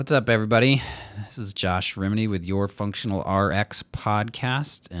What's up, everybody? This is Josh Rimney with your Functional RX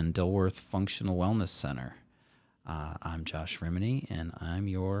podcast and Dilworth Functional Wellness Center. I'm Josh Rimney, and I'm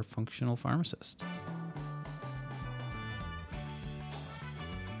your functional pharmacist.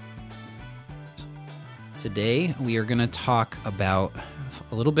 Today, we are going to talk about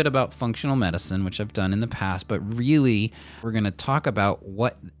a little bit about functional medicine, which I've done in the past, but really, we're going to talk about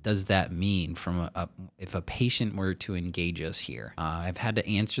what does that mean from if a patient were to engage us here. I've had to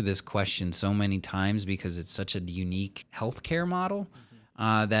answer this question so many times because it's such a unique healthcare model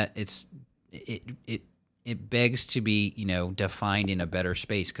that it begs to be, defined in a better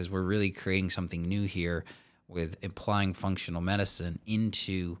space, because we're really creating something new here with applying functional medicine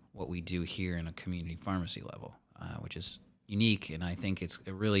into what we do here in a community pharmacy level, which is unique, and I think it's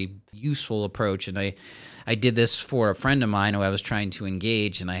a really useful approach. And I did this for a friend of mine who I was trying to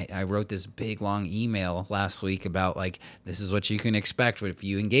engage, and I wrote this big long email last week about, like, this is what you can expect if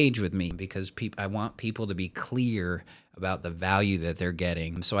you engage with me, because I want people to be clear about the value that they're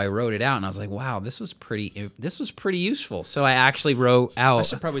getting. So I wrote it out, and I was like, wow, this was pretty useful. So I actually wrote out. I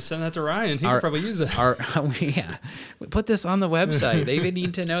should probably send that to Ryan. He could probably use it. Yeah, we put this on the website. They even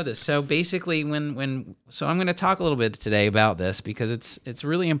need to know this. So basically, so I'm going to talk a little bit today about this, because it's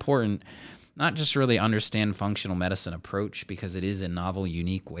really important, not just really understand functional medicine approach, because it is a novel,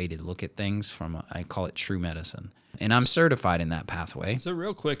 unique way to look at things I call it true medicine. And I'm certified in that pathway. So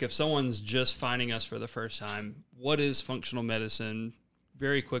real quick, if someone's just finding us for the first time, what is functional medicine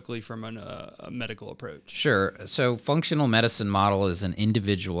very quickly from a medical approach? Sure. So functional medicine model is an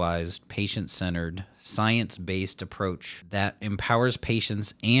individualized, patient-centered, science-based approach that empowers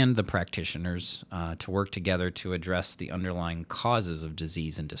patients and the practitioners to work together to address the underlying causes of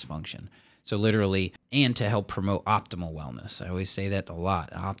disease and dysfunction. So literally, and to help promote optimal wellness. I always say that a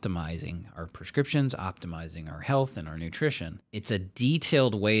lot, optimizing our prescriptions, optimizing our health and our nutrition. It's a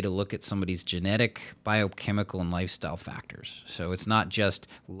detailed way to look at somebody's genetic, biochemical, and lifestyle factors. So it's not just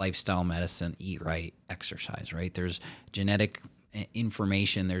lifestyle medicine, eat right, exercise, right? There's genetic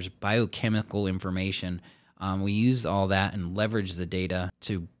information, there's biochemical information. We use all that and leverage the data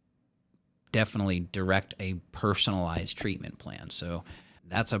to definitely direct a personalized treatment plan. So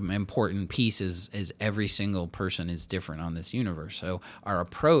that's an important piece, is every single person is different on this universe. So our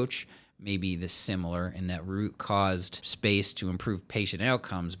approach may be this similar in that root-caused space to improve patient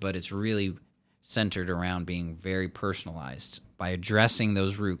outcomes, but it's really centered around being very personalized. By addressing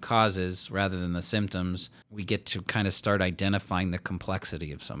those root causes rather than the symptoms, we get to kind of start identifying the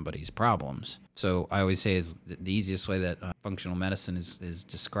complexity of somebody's problems. So I always say is the easiest way that functional medicine is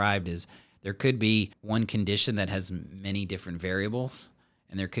described is there could be one condition that has many different variables,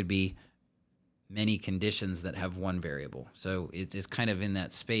 and there could be many conditions that have one variable. So it's kind of in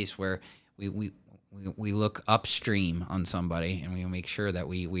that space where we look upstream on somebody, and we make sure that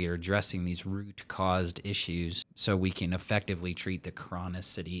we are addressing these root-caused issues so we can effectively treat the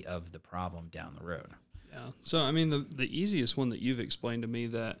chronicity of the problem down the road. Yeah. So, I mean, the easiest one that you've explained to me,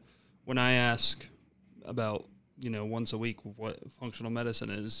 that when I ask about, once a week what functional medicine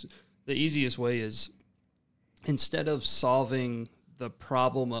is, the easiest way is, instead of solving the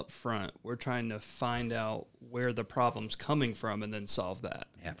problem up front, we're trying to find out where the problem's coming from and then solve that.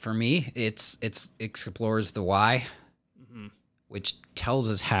 Yeah, for me, it explores the why, which tells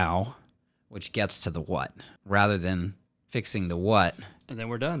us how, which gets to the what, rather than fixing the what. And then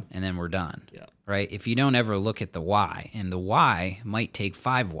we're done. Yeah. Right? If you don't ever look at the why, and the why might take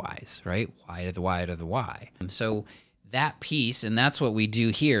 5 whys, right? Why to the why to the why. So that piece, and that's what we do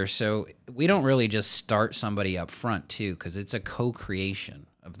here. So we don't really just start somebody up front too, because it's a co-creation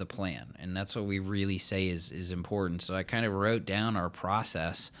of the plan, and that's what we really say is important. So I kind of wrote down our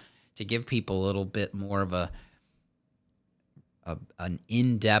process to give people a little bit more of an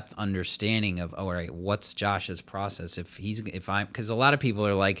in-depth understanding of, all right, what's Josh's process? Because a lot of people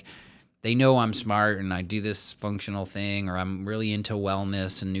are like, they know I'm smart and I do this functional thing, or I'm really into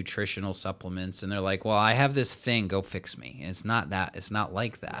wellness and nutritional supplements, and they're like, well, I have this thing, go fix me. And it's not that. It's not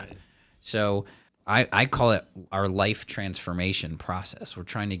like that. Right. So I call it our life transformation process. We're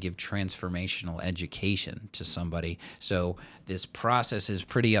trying to give transformational education to somebody. So this process is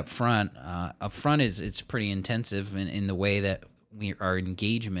pretty upfront. Upfront it's pretty intensive in the way that our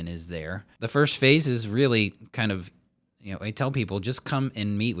engagement is there. The first phase is really kind of, I tell people, just come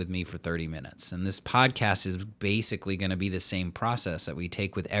and meet with me for 30 minutes. And this podcast is basically going to be the same process that we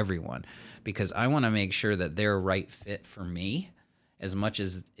take with everyone, because I want to make sure that they're a right fit for me as much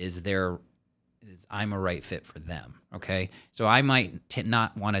as I'm a right fit for them, okay? So I might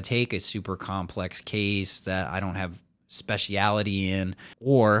not want to take a super complex case that I don't have speciality in,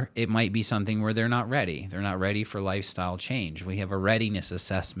 or it might be something where they're not ready. They're not ready for lifestyle change. We have a readiness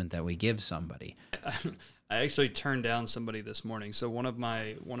assessment that we give somebody. I actually turned down somebody this morning. So one of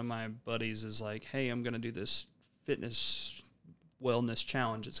my buddies is like, "Hey, I'm going to do this fitness wellness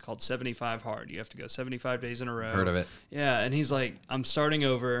challenge. It's called 75 Hard. You have to go 75 days in a row." Heard of it? Yeah, and he's like, "I'm starting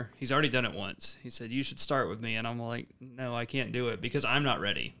over." He's already done it once. He said, "You should start with me." And I'm like, "No, I can't do it because I'm not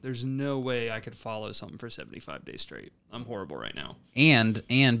ready. There's no way I could follow something for 75 days straight. I'm horrible right now." And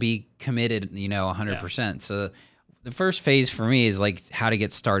be committed, 100%. So the first phase for me is like how to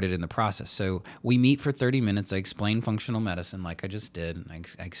get started in the process. So we meet for 30 minutes. I explain functional medicine like I just did. And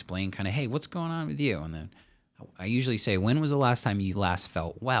I explain kind of, hey, what's going on with you? And then I usually say, when was the last time you last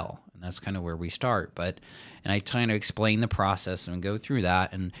felt well? And that's kind of where we start. And I try to explain the process and go through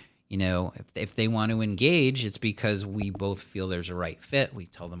that. And, if they want to engage, it's because we both feel there's a right fit. We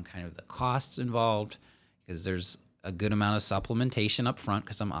tell them kind of the costs involved, because there's a good amount of supplementation up front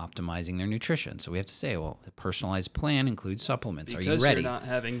because I'm optimizing their nutrition. So we have to say, well, the personalized plan includes supplements. Are you ready? Because you're not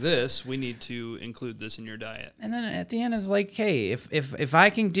having this, we need to include this in your diet. And then at the end, it's like, hey, if I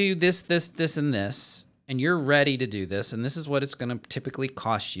can do this, and this, and you're ready to do this, and this is what it's going to typically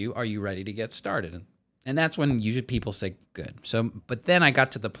cost you, are you ready to get started? And that's when usually people say, good. So, but then I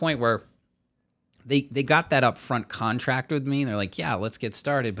got to the point where they got that upfront contract with me. And they're like, yeah, let's get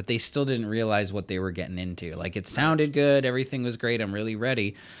started. But they still didn't realize what they were getting into. Like, it sounded good. Everything was great. I'm really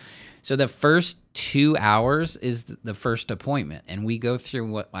ready. So the first 2 hours is the first appointment. And we go through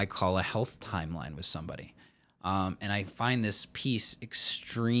what I call a health timeline with somebody. And I find this piece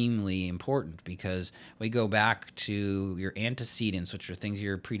extremely important because we go back to your antecedents, which are things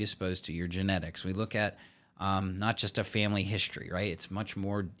you're predisposed to, your genetics. We look at not just a family history, right? It's much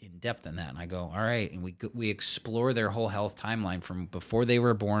more in depth than that. And I go, all right, and we explore their whole health timeline from before they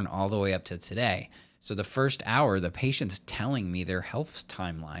were born all the way up to today. So the first hour, the patient's telling me their health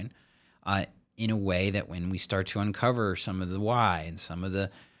timeline in a way that when we start to uncover some of the why and some of the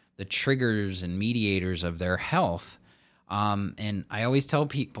triggers and mediators of their health, and I always tell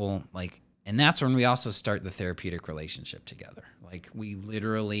people, like, and that's when we also start the therapeutic relationship together. Like, we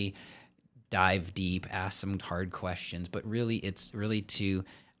literally dive deep, ask some hard questions, but really it's really to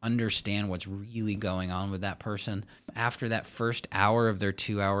understand what's really going on with that person. After that first hour of their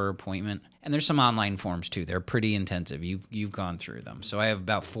 2-hour appointment, and there's some online forms too, they're pretty intensive. You've gone through them. So I have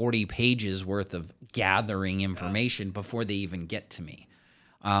about 40 pages worth of gathering information before they even get to me.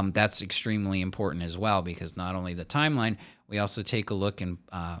 That's extremely important as well, because not only the timeline, we also take a look and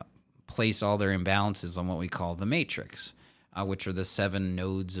place all their imbalances on what we call the matrix, which are the 7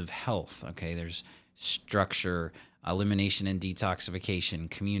 nodes of health. Okay, there's structure, elimination and detoxification,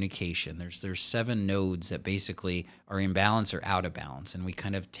 communication. There's 7 nodes that basically are in balance or out of balance. And we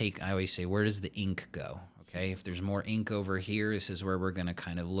kind of I always say, where does the ink go? Okay, if there's more ink over here, this is where we're going to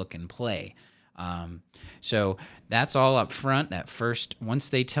kind of look and play. So that's all up front. That first, once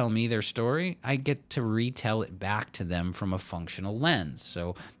they tell me their story, I get to retell it back to them from a functional lens.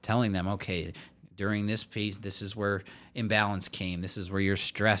 So telling them, okay, during this piece, this is where imbalance came. This is where your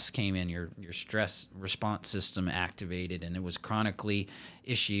stress came in, your stress response system activated, and it was chronically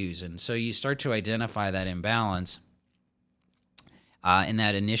issues. And so you start to identify that imbalance in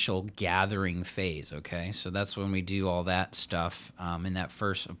that initial gathering phase, okay? So that's when we do all that stuff in that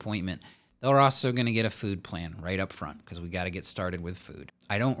first appointment. They're also going to get a food plan right up front because we got to get started with food.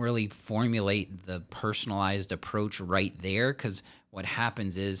 I don't really formulate the personalized approach right there, because what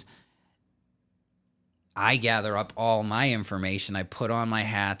happens is I gather up all my information, I put on my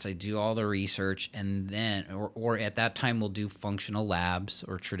hats, I do all the research, and then, or at that time, we'll do functional labs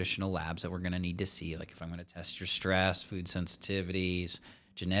or traditional labs that we're going to need to see, like if I'm going to test your stress, food sensitivities,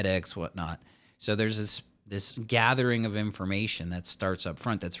 genetics, whatnot. So there's this gathering of information that starts up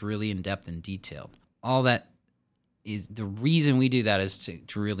front that's really in-depth and detailed. All that is, the reason we do that is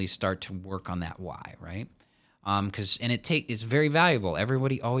to really start to work on that why, right? It's very valuable.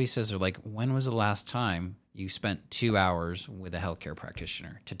 Everybody always says, they're like, when was the last time you spent 2 hours with a healthcare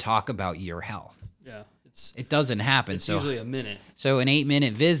practitioner to talk about your health? Yeah. It doesn't happen. It's usually a minute. So an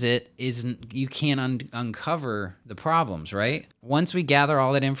 8-minute visit you can't uncover the problems, right? Once we gather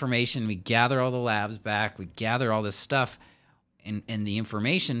all that information, we gather all the labs back, we gather all this stuff and the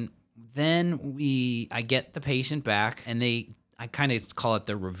information, then I get the patient back, and I kind of call it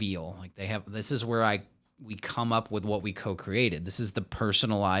the reveal. Like, this is where we come up with what we co-created. This is the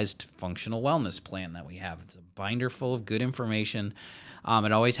personalized functional wellness plan that we have. It's a binder full of good information.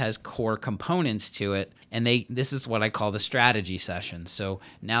 It always has core components to it. And this is what I call the strategy session. So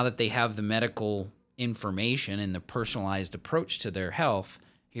now that they have the medical information and the personalized approach to their health,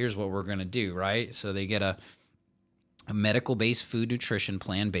 here's what we're going to do, right? So they get a a medical-based food nutrition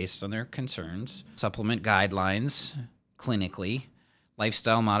plan based on their concerns, supplement guidelines clinically,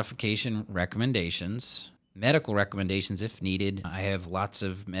 lifestyle modification recommendations, medical recommendations if needed. I have lots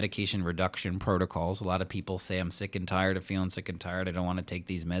of medication reduction protocols. A lot of people say, I'm sick and tired of feeling sick and tired. I don't want to take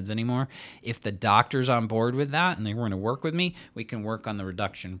these meds anymore. If the doctor's on board with that and they want to work with me, we can work on the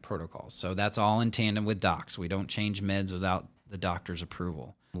reduction protocols. So that's all in tandem with docs. We don't change meds without the doctor's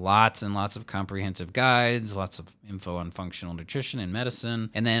approval. Lots and lots of comprehensive guides, lots of info on functional nutrition and medicine.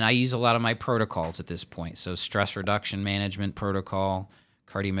 And then I use a lot of my protocols at this point. So stress reduction management protocol,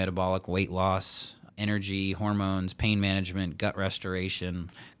 cardiometabolic weight loss, energy, hormones, pain management, gut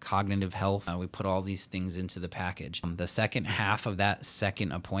restoration, cognitive health. We put all these things into the package. The second half of that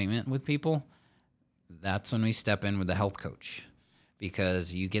second appointment with people, that's when we step in with the health coach,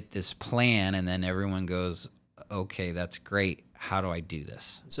 because you get this plan and then everyone goes, okay, that's great. How do I do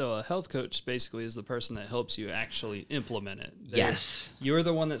this? So a health coach basically is the person that helps you actually implement it. Yes. You're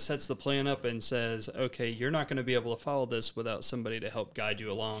the one that sets the plan up and says, okay, you're not going to be able to follow this without somebody to help guide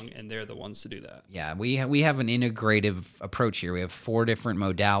you along, and they're the ones to do that. Yeah, we have an integrative approach here. We have 4 different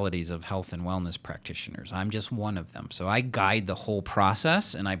modalities of health and wellness practitioners. I'm just one of them. So I guide the whole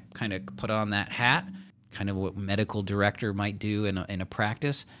process, and I kind of put on that hat, kind of what medical director might do in a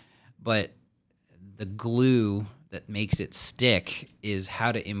practice. But the glue that makes it stick is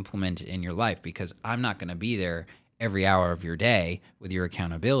how to implement it in your life, because I'm not going to be there every hour of your day with your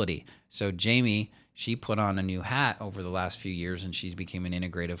accountability. So Jamie, she put on a new hat over the last few years, and she's became an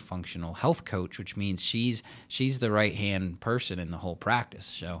integrative functional health coach, which means she's the right-hand person in the whole practice.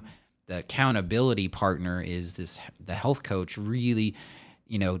 So the accountability partner is the health coach, really,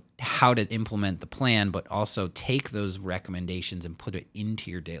 how to implement the plan, but also take those recommendations and put it into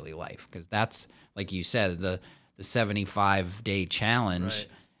your daily life. Because that's, like you said, the 75-day challenge. Right.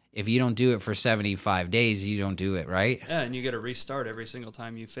 If you don't do it for 75 days, you don't do it, right? Yeah, and you got to restart every single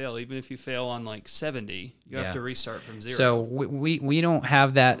time you fail. Even if you fail on like 70, you have to restart from 0. So we don't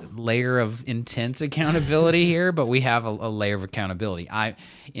have that layer of intense accountability here, but we have a layer of accountability.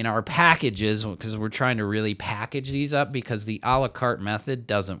 In our packages, because we're trying to really package these up, because the a la carte method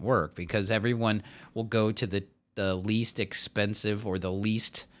doesn't work, because everyone will go to the least expensive or the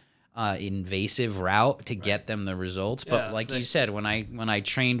least invasive route to get them the results. But like you said, when I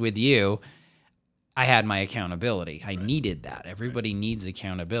trained with you, I had my accountability. I needed that. Everybody needs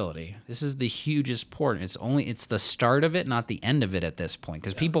accountability. This is the hugest part. It's the start of it, not the end of it at this point.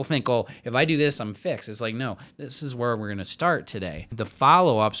 Because people think, oh, if I do this, I'm fixed. It's like, no, this is where we're going to start today. The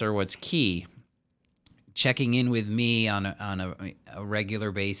follow-ups are what's key. Checking in with me on a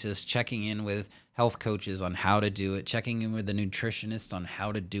regular basis, checking in with health coaches on how to do it, checking in with the nutritionist on how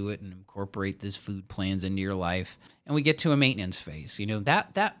to do it and incorporate these food plans into your life. And we get to a maintenance phase.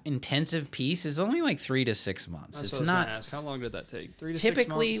 That intensive piece is only like 3 to 6 months. That's it's what I was not. gonna ask. How long did that take? 3 to 6 months?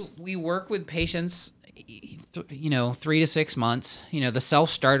 Typically, we work with patients, 3 to 6 months. The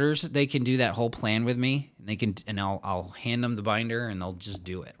self-starters, they can do that whole plan with me, and I'll hand them the binder and they'll just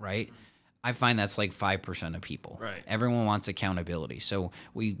do it, right? I find that's like 5% of people. Right. Everyone wants accountability. So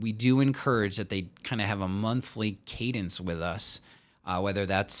we do encourage that they kind of have a monthly cadence with us, whether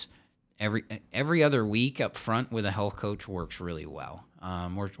that's every other week up front with a health coach works really well.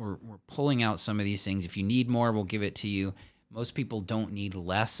 We're pulling out some of these things. If you need more, we'll give it to you. Most people don't need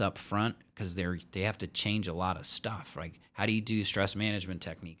less up front because they have to change a lot of stuff. Like, how do you do stress management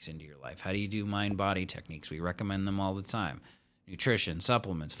techniques into your life? How do you do mind-body techniques? We recommend them all the time. Nutrition,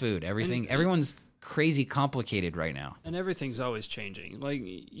 supplements, food, everything. Everyone's crazy complicated right now. And everything's always changing. Like,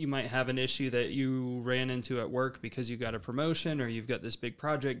 you might have an issue that you ran into at work because you got a promotion or you've got this big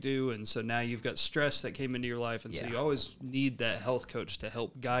project due, and so now you've got stress that came into your life, and so you always need that health coach to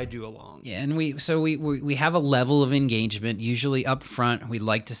help guide you along. Yeah, and we have a level of engagement. Usually up front, we'd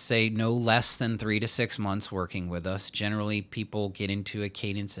like to say no less than 3 to 6 months working with us. Generally, people get into a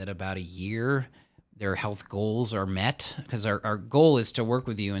cadence at about a year. Their health goals are met, because our goal is to work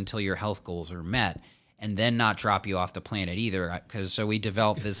with you until your health goals are met, and then not drop you off the planet either. So we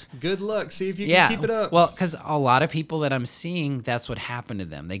develop this. Good luck. See if you can keep it up. Well, because a lot of people that I'm seeing, that's what happened to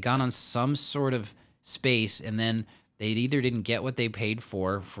them. They got on some sort of space, and then they either didn't get what they paid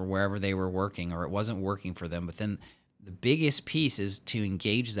for wherever they were working, or it wasn't working for them. But then the biggest piece is to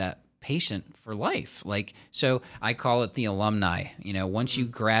engage that patient for life. So I call it the alumni. Once you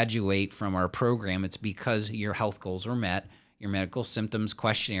graduate from our program, it's because your health goals were met, your medical symptoms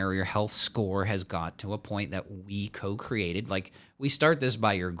questionnaire, your health score has got to a point that we co-created. Like, we start this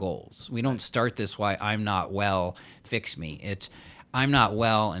by your goals. We don't start this why I'm not well, fix me. It's I'm not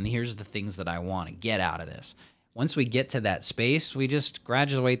well, and here's the things that I want to get out of this. once we get to that space, we just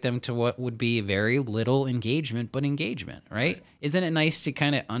graduate them to what would be very little engagement, but engagement, right? Isn't it nice to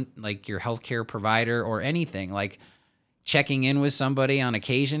kind of like your healthcare provider or anything, like checking in with somebody on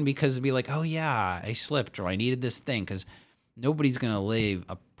occasion, because it'd be like, oh yeah, I slipped or I needed this thing, because nobody's going to live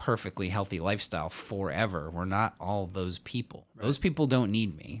a perfectly healthy lifestyle forever. We're not all those people. Right. Those people don't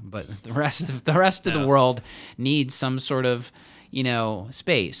need me, but the rest of the world needs some sort of,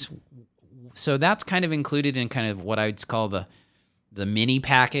 space. So that's kind of included in kind of what I'd call the mini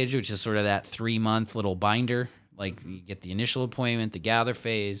package, which is sort of that 3-month little binder. Like you get the initial appointment, the gather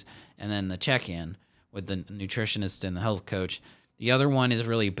phase, and then the check-in with the nutritionist and the health coach. The other one is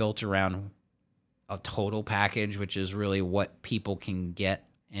really built around a total package, which is really what people can get.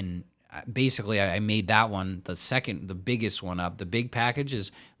 And basically I made that one the biggest one up. The big package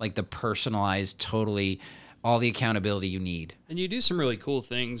is like the personalized, totally all the accountability you need. And you do some really cool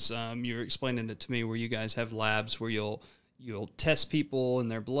things. You were explaining it to me where you guys have labs where you'll test people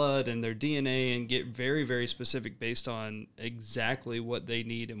and their blood and their DNA and get very, very specific based on exactly what they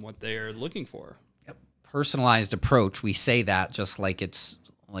need and what they are looking for. Yep. Personalized approach. We say that just like it's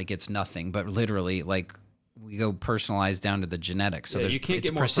nothing, but literally like we go personalized down to the genetics. So you can't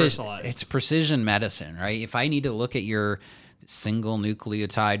get more personalized. It's precision medicine, right? If I need to look at your single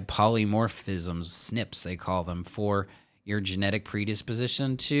nucleotide polymorphisms, SNPs they call them, for your genetic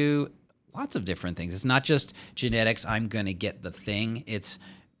predisposition to lots of different things. It's not just genetics, I'm going to get the thing.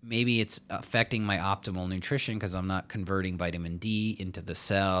 Maybe it's affecting my optimal nutrition because I'm not converting vitamin D into the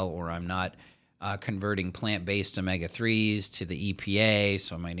cell, or I'm not converting plant-based omega-3s to the EPA,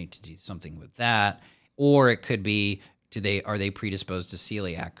 so I might need to do something with that. Or it could be, are they predisposed to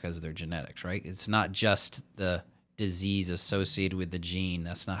celiac because of their genetics, right? It's not just the disease associated with the gene.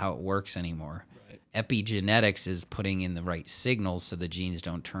 That's not how it works anymore. Right. Epigenetics is putting in the right signals so the genes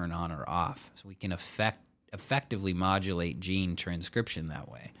don't turn on or off. So we can effectively modulate gene transcription that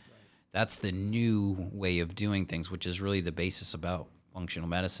way. Right. That's the new way of doing things, which is really the basis about functional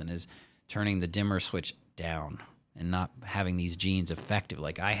medicine, is turning the dimmer switch down and not having these genes effective.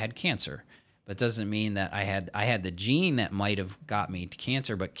 Like I had cancer, but doesn't mean that I had the gene that might have got me to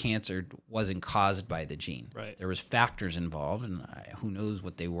cancer, but cancer wasn't caused by the gene. Right. There was factors involved, and who knows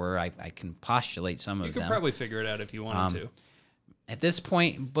what they were. I can postulate some of them. You could probably figure it out if you wanted to. At this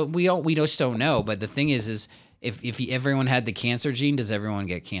point, but we just don't know. But the thing is if everyone had the cancer gene, does everyone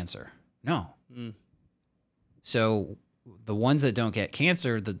get cancer? No. Mm. So the ones that don't get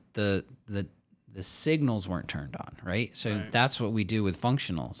cancer, the signals weren't turned on, right? So right. That's what we do with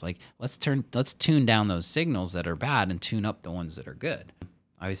functionals. Like let's tune down those signals that are bad and tune up the ones that are good.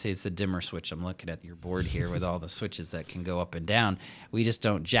 I always say it's the dimmer switch. I'm looking at your board here with all the switches that can go up and down. We just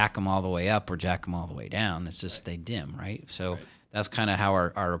don't jack them all the way up or jack them all the way down. It's just they dim, right? So that's kind of how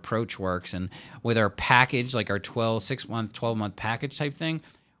our approach works. And with our package, like our 6-month, 12-month package type thing,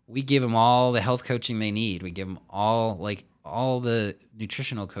 we give them all the health coaching they need. We give them all the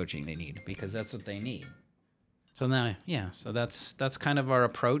nutritional coaching they need, because that's what they need. So now, so that's kind of our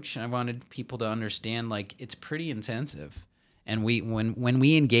approach. I wanted people to understand, like, it's pretty intensive. And when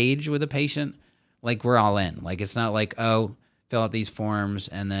we engage with a patient, like, we're all in. Like, it's not like, oh, fill out these forms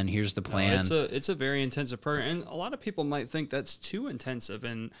and then here's the plan. No, it's a very intensive program. And a lot of people might think that's too intensive.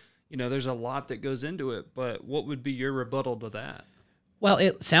 And, there's a lot that goes into it. But what would be your rebuttal to that? Well,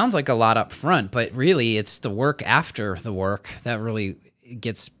 it sounds like a lot up front, but really it's the work after the work that really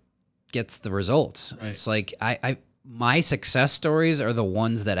gets the results. Right. It's like my success stories are the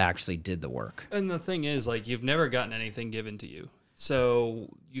ones that actually did the work. And the thing is, like, you've never gotten anything given to you. So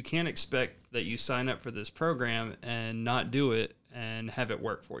you can't expect that you sign up for this program and not do it and have it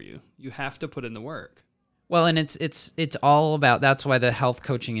work for you. You have to put in the work. Well, and it's all about, that's why the health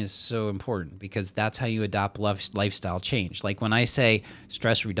coaching is so important, because that's how you adopt lifestyle change. Like when I say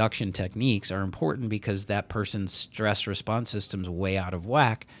stress reduction techniques are important because that person's stress response system's way out of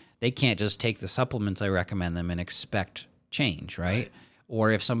whack, they can't just take the supplements I recommend them and expect change, right?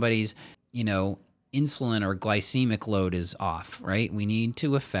 Or if somebody's, insulin or glycemic load is off, right? We need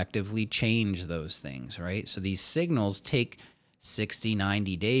to effectively change those things, right? So these signals take 60,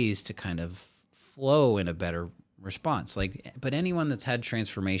 90 days to kind of flow in a better response. But anyone that's had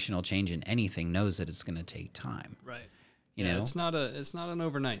transformational change in anything knows that it's going to take time. Right. It's not an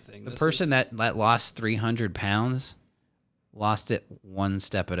overnight thing. The person that lost 300 pounds lost it one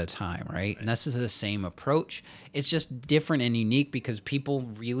step at a time, right? And this is the same approach. It's just different and unique because people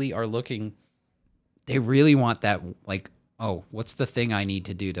really are looking, they really want that, like, oh, what's the thing I need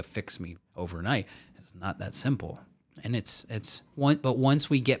to do to fix me overnight? It's not that simple. And but once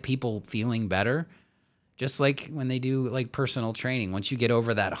we get people feeling better, Just like when they do like personal training, once you get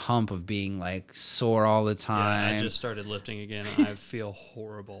over that hump of being like sore all the time. Yeah, I just started lifting again and I feel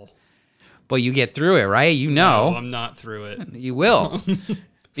horrible. But you get through it, right? You know. No, I'm not through it. You will.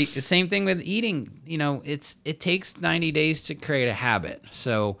 The same thing with eating. It takes 90 days to create a habit.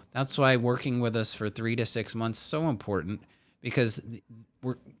 So that's why working with us for 3 to 6 months is so important, because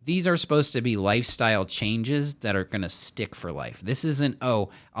these are supposed to be lifestyle changes that are going to stick for life. This isn't,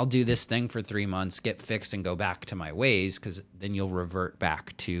 I'll do this thing for 3 months, get fixed, and go back to my ways, because then you'll revert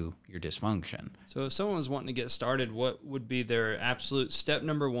back to your dysfunction. So if someone was wanting to get started, what would be their absolute step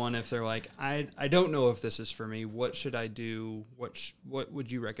number one if they're like, I don't know if this is for me? What should I do? What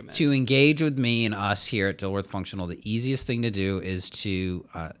would you recommend? To engage with me and us here at Dilworth Functional, the easiest thing to do is to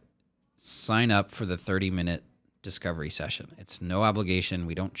sign up for the 30-minute discovery session. It's no obligation.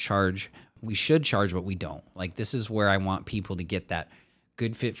 We don't charge. We should charge, but we don't. Like, this is where I want people to get that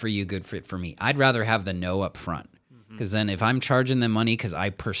good fit for you, good fit for me. I'd rather have the no up front, because then if I'm charging them money because I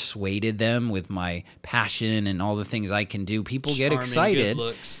persuaded them with my passion and all the things I can do, people get excited. Good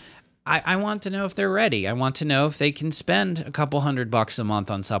looks. I want to know if they're ready. I want to know if they can spend a couple $100 a month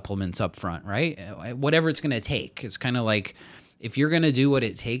on supplements up front, right? Whatever it's going to take. It's kind of like, if you're going to do what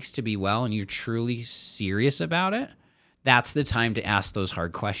it takes to be well and you're truly serious about it, that's the time to ask those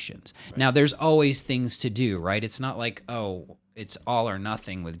hard questions. Right. Now, there's always things to do, right? It's not like, it's all or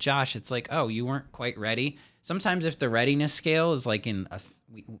nothing with Josh. It's like, you weren't quite ready. Sometimes if the readiness scale is like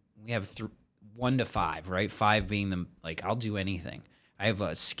we have 1 to 5, right? 5 being I'll do anything. I have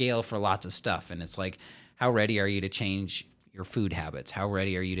a scale for lots of stuff, and it's like, how ready are you to change your food habits? How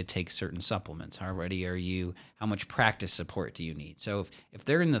ready are you to take certain supplements? How ready are you? How much practice support do you need? So if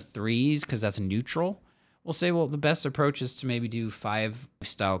they're in the 3s, because that's neutral, we'll say, well, the best approach is to maybe do 5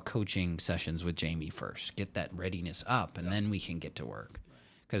 style coaching sessions with Jamie first. Get that readiness up, and then we can get to work.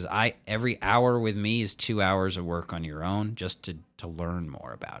 Because every hour with me is 2 hours of work on your own, just to learn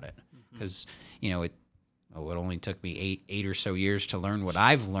more about it. Because it only took me eight or so years to learn what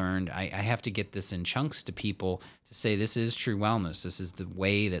I've learned. I have to get this in chunks to people to say, this is true wellness. This is the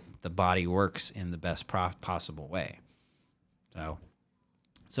way that the body works in the best possible way. So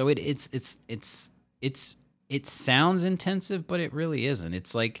it sounds intensive, but it really isn't.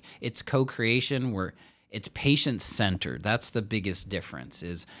 It's like, it's co-creation where it's patient-centered. That's the biggest difference.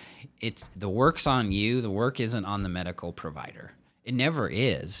 It's the work's on you. The work isn't on the medical provider. It never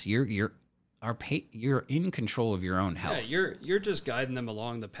is. You're in control of your own health. Yeah, you're just guiding them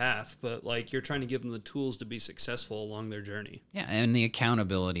along the path, but like, you're trying to give them the tools to be successful along their journey. Yeah, and the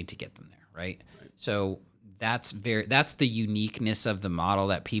accountability to get them there, right? So that's the uniqueness of the model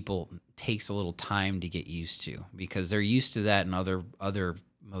that people takes a little time to get used to, because they're used to that in other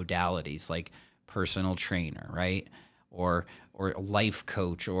modalities like personal trainer, right? Or a life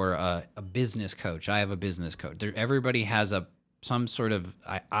coach, or a business coach. I have a business coach. Everybody has some sort of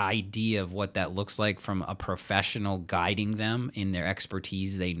idea of what that looks like from a professional guiding them in their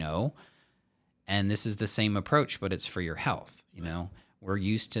expertise they know. And this is the same approach, but it's for your health. We're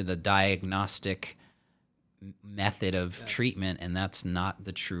used to the diagnostic method of treatment, and that's not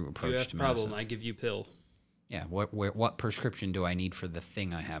the true approach to medicine. Problem, I give you pill. Yeah, what prescription do I need for the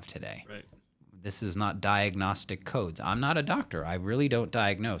thing I have today? Right. This is not diagnostic codes. I'm not a doctor. I really don't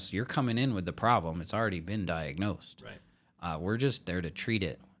diagnose. You're coming in with the problem. It's already been diagnosed. Right. We're just there to treat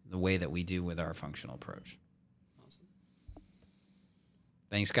it the way that we do with our functional approach. Awesome.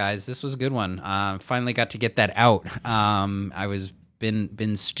 Thanks, guys. This was a good one. Finally got to get that out. I was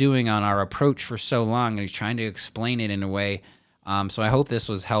been stewing on our approach for so long and trying to explain it in a way. So I hope this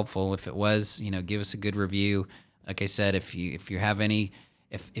was helpful. If it was, give us a good review. Like I said, if you have any,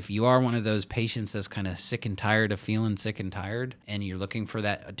 if you are one of those patients that's kind of sick and tired of feeling sick and tired, and you're looking for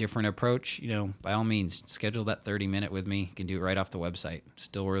that different approach, by all means, schedule that 30-minute with me. You can do it right off the website. It's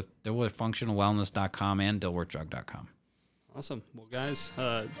DilworthFunctionalWellness.com and DilworthDrug.com. Awesome. Well, guys,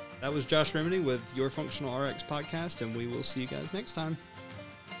 that was Josh Remedy with Your Functional RX podcast, and we will see you guys next time.